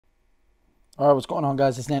All right, what's going on,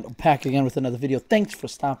 guys? It's Nando back again with another video. Thanks for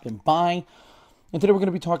stopping by. And today we're going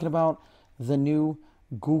to be talking about the new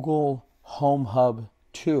Google Home Hub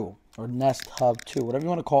 2 or Nest Hub 2, whatever you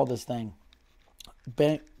want to call this thing.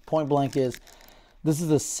 Point blank is this is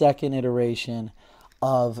the second iteration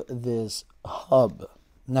of this hub.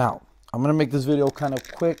 Now, I'm going to make this video kind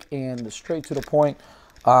of quick and straight to the point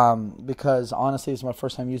because honestly, it's my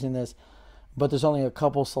first time using this. But there's only a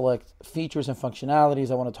couple select features and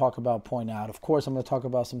functionalities I want to talk about, point out. Of course, I'm going to talk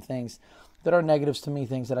about some things that are negatives to me,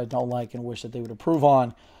 things that I don't like and wish that they would improve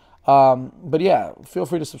on. But yeah, feel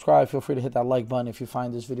free to subscribe. Feel free to hit that like button if you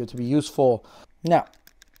find this video to be useful. Now,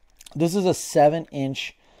 this is a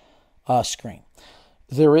 7-inch screen.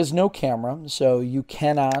 There is no camera, so you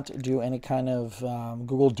cannot do any kind of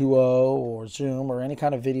Google Duo or Zoom or any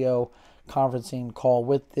kind of video conferencing call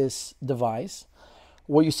with this device.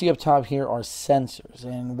 What you see up top here are sensors,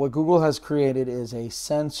 and what Google has created is a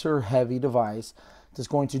sensor-heavy device that's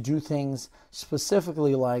going to do things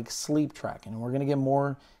specifically like sleep tracking, and we're going to get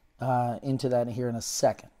more into that here in a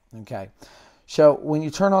second. Okay, so when you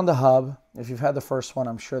turn on the hub, if you've had the first one,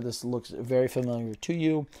 I'm sure this looks very familiar to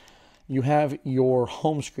you. You have your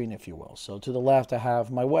home screen, if you will. So to the left, I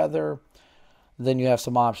have my weather. Then you have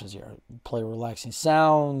some options here. Play relaxing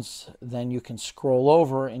sounds. Then you can scroll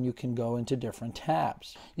over and you can go into different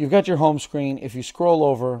tabs. You've got your home screen. If you scroll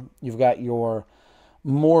over, you've got your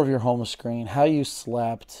more of your home screen, how you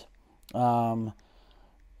slept,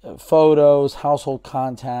 photos, household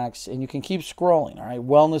contacts, and you can keep scrolling. All right.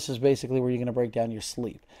 Wellness is basically where you're going to break down your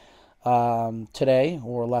sleep. Today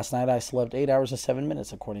or last night, I slept 8 hours and 7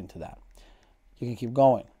 minutes according to that. You can keep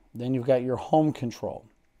going. Then you've got your home control.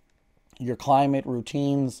 Your climate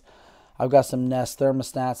routines. I've got some Nest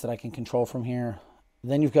thermostats that I can control from here.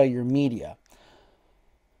 Then you've got your media.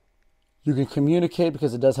 You can communicate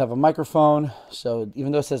because it does have a microphone. So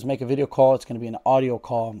even though it says make a video call, it's going to be an audio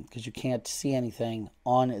call because you can't see anything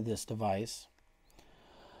on this device.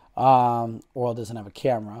 Or it doesn't have a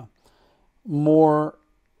camera. More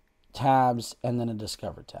tabs and then a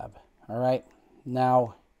Discover tab. All right.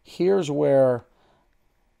 Now, here's where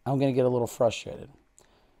I'm going to get a little frustrated.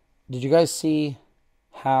 Did you guys see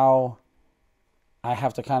how I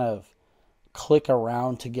have to kind of click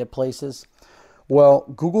around to get places? Well,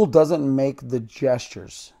 Google doesn't make the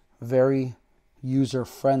gestures very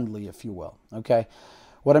user-friendly, if you will. Okay.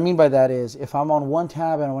 What I mean by that is if I'm on one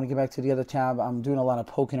tab and I want to get back to the other tab, I'm doing a lot of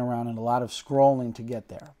poking around and a lot of scrolling to get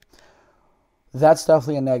there. That's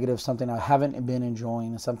definitely a negative, something I haven't been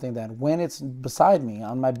enjoying, something that when it's beside me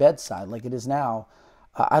on my bedside like it is now,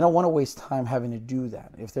 I don't want to waste time having to do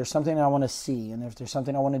that. If there's something I want to see and if there's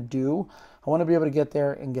something I want to do, I want to be able to get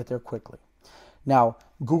there and get there quickly. Now,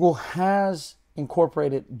 Google has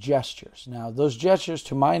incorporated gestures. Now, those gestures,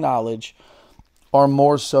 to my knowledge, are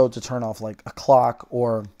more so to turn off like a clock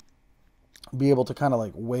or be able to kind of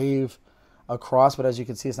like wave across. But as you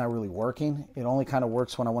can see, it's not really working. It only kind of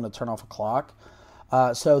works when I want to turn off a clock.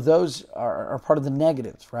 So those are part of the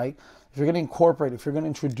negatives, right? If you're going to incorporate, if you're going to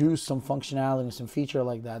introduce some functionality, some feature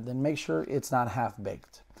like that, then make sure it's not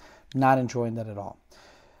half-baked. Not enjoying that at all.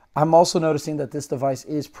 I'm also noticing that this device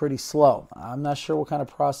is pretty slow. I'm not sure what kind of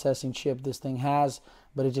processing chip this thing has,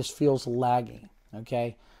 but it just feels laggy,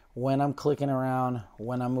 okay? When I'm clicking around,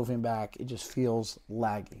 when I'm moving back, it just feels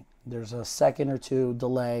laggy. There's a second or two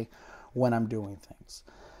delay when I'm doing things.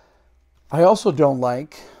 I also don't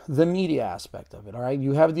like the media aspect of it, all right?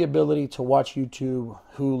 You have the ability to watch YouTube,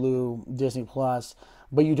 Hulu, Disney Plus,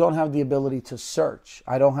 but you don't have the ability to search.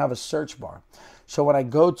 I don't have a search bar. So when I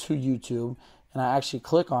go to YouTube and I actually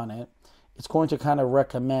click on it, it's going to kind of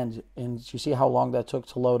recommend, and you see how long that took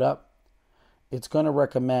to load up? It's going to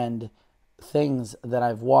recommend things that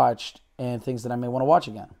I've watched and things that I may want to watch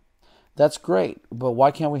again. That's great, but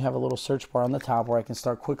why can't we have a little search bar on the top where I can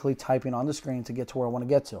start quickly typing on the screen to get to where I want to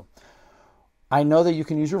get to? I know that you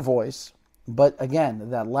can use your voice, but again,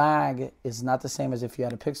 that lag is not the same as if you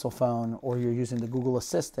had a Pixel phone or you're using the Google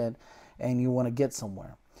Assistant and you want to get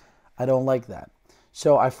somewhere. I don't like that.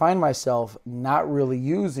 So I find myself not really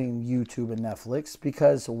using YouTube and Netflix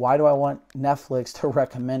because why do I want Netflix to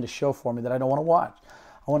recommend a show for me that I don't want to watch?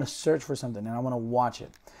 I want to search for something and I want to watch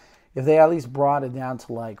it. If they at least brought it down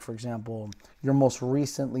to, like, for example, your most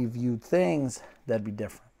recently viewed things, that'd be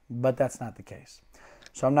different. But that's not the case.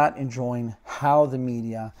 So I'm not enjoying how the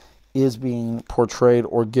media is being portrayed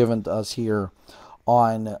or given to us here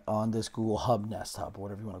on this Google Hub, Nest Hub,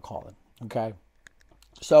 whatever you want to call it. Okay.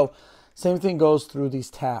 So same thing goes through these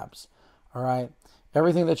tabs. All right.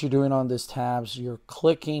 Everything that you're doing on these tabs, you're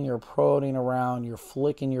clicking, you're prodding around, you're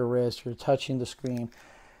flicking your wrist, you're touching the screen.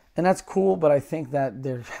 And that's cool, but I think that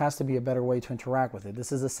there has to be a better way to interact with it.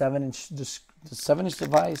 This is a 7-inch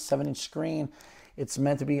device, 7-inch screen. It's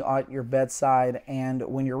meant to be at your bedside, and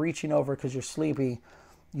when you're reaching over because you're sleepy,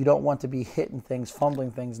 you don't want to be hitting things,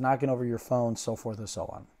 fumbling things, knocking over your phone, so forth and so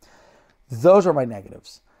on. Those are my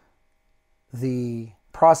negatives. The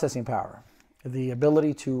processing power, the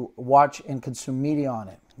ability to watch and consume media on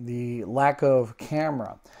it, the lack of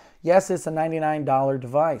camera. Yes, it's a $99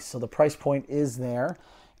 device, so the price point is there,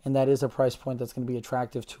 and that is a price point that's going to be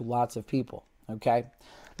attractive to lots of people, okay?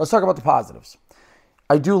 Let's talk about the positives.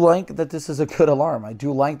 I do like that this is a good alarm. I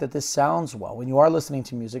do like that this sounds well. When you are listening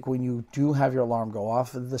to music, when you do have your alarm go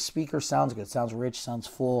off, the speaker sounds good, sounds rich, sounds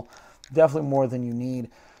full, definitely more than you need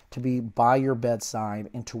to be by your bedside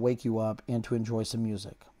and to wake you up and to enjoy some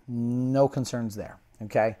music. No concerns there,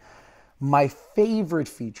 okay? My favorite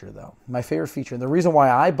feature, though, and the reason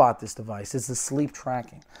why I bought this device is the sleep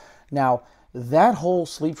tracking. Now, that whole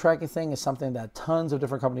sleep tracking thing is something that tons of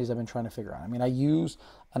different companies have been trying to figure out. I mean, I use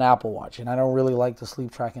an Apple Watch, and I don't really like the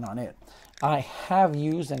sleep tracking on it. I have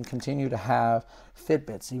used and continue to have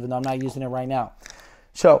Fitbits, even though I'm not using it right now.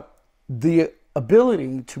 So the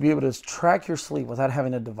ability to be able to track your sleep without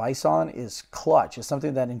having a device on is clutch. It's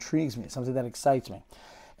something that intrigues me, something that excites me.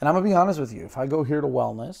 And I'm going to be honest with you. If I go here to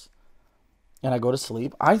wellness and I go to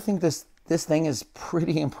sleep, I think this thing is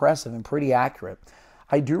pretty impressive and pretty accurate.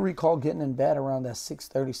 I do recall getting in bed around that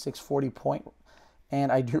 6:30, 6:40 point,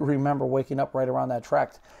 and I do remember waking up right around that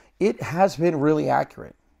track. It has been really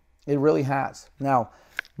accurate. It really has. Now,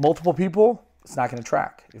 multiple people, it's not going to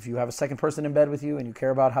track. If you have a second person in bed with you and you care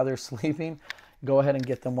about how they're sleeping, go ahead and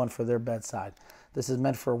get them one for their bedside. This is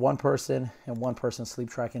meant for one person and one person sleep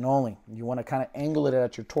tracking only. You want to kind of angle it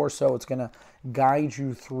at your torso. It's going to guide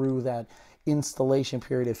you through that installation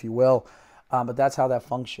period, if you will, but that's how that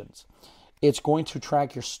functions. It's going to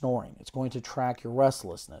track your snoring. It's going to track your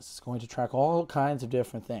restlessness. It's going to track all kinds of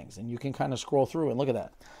different things. And you can kind of scroll through and look at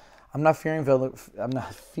that. I'm not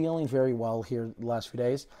feeling very well here the last few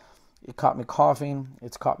days. It caught me coughing.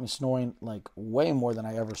 It's caught me snoring like way more than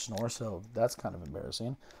I ever snore. So that's kind of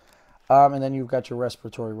embarrassing. And then you've got your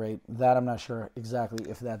respiratory rate. That I'm not sure exactly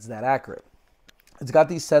if that's that accurate. It's got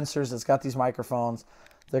these sensors. It's got these microphones.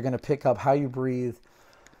 They're going to pick up how you breathe,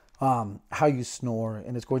 how you snore,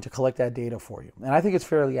 and it's going to collect that data for you. And I think it's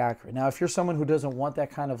fairly accurate. Now, if you're someone who doesn't want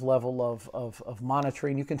that kind of level of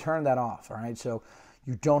monitoring, you can turn that off, all right? So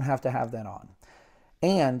you don't have to have that on.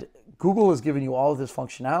 And Google is giving you all of this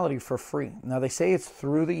functionality for free. Now, they say it's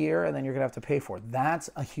through the year, and then you're going to have to pay for it. That's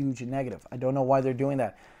a huge negative. I don't know why they're doing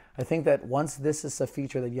that. I think that once this is a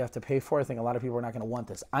feature that you have to pay for, I think a lot of people are not going to want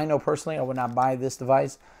this. I know personally I would not buy this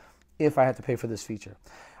device if I had to pay for this feature.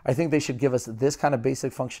 I think they should give us this kind of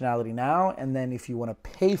basic functionality now, and then if you want to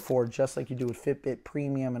pay for it, just like you do with Fitbit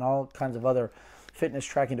Premium and all kinds of other fitness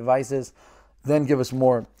tracking devices, then give us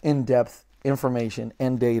more in-depth information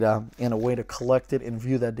and data and a way to collect it and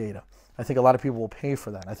view that data. I think a lot of people will pay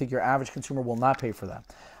for that. I think your average consumer will not pay for that.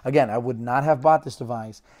 Again, I would not have bought this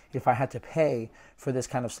device if I had to pay for this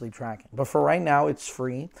kind of sleep tracking. But for right now, it's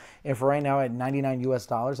free. And for right now, at $99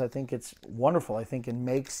 US, I think it's wonderful. I think it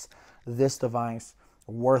makes this device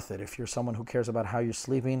worth it if you're someone who cares about how you're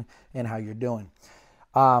sleeping and how you're doing.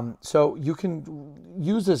 So you can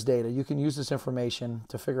use this data. You can use this information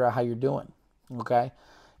to figure out how you're doing, okay?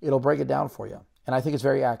 It'll break it down for you. And I think it's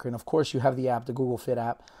very accurate. And of course, you have the app, the Google Fit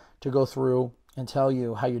app, to go through and tell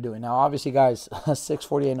you how you're doing. Now, obviously, guys,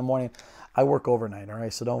 6:48 in the morning, I work overnight, all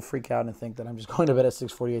right? So don't freak out and think that I'm just going to bed at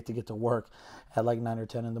 6:48 to get to work at like 9 or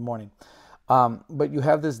 10 in the morning. But you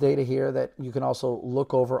have this data here that you can also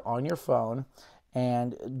look over on your phone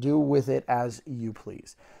and do with it as you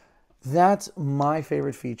please. That's my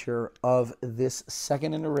favorite feature of this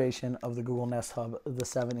second iteration of the Google Nest Hub, the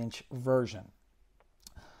 7-inch version.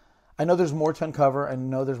 I know there's more to uncover. I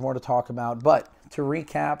know there's more to talk about. But to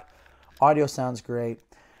recap, audio sounds great.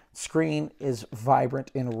 Screen is vibrant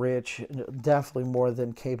and rich, definitely more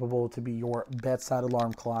than capable to be your bedside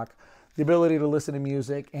alarm clock. The ability to listen to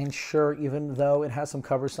music, and sure, even though it has some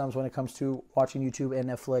cover sums when it comes to watching YouTube and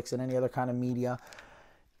Netflix and any other kind of media,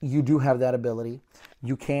 you do have that ability.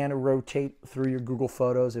 You can rotate through your Google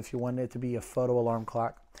Photos if you want it to be a photo alarm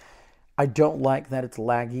clock. I don't like that it's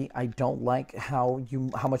laggy. I don't like how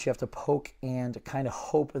much you have to poke and kind of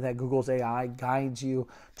hope that Google's AI guides you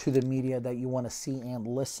to the media that you want to see and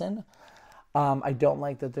listen. I don't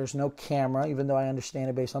like that there's no camera, even though I understand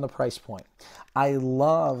it based on the price point. I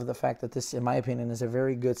love the fact that this, in my opinion, is a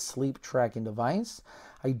very good sleep tracking device.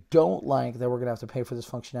 I don't like that we're going to have to pay for this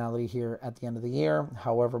functionality here at the end of the year,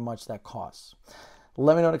 however much that costs.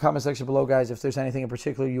 Let me know in the comment section below, guys, if there's anything in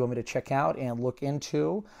particular you want me to check out and look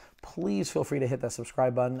into. Please feel free to hit that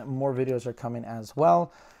subscribe button. More videos are coming as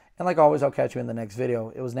well. And like always, I'll catch you in the next video.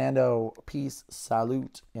 It was Nando. Peace,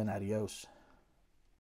 salute, and adios.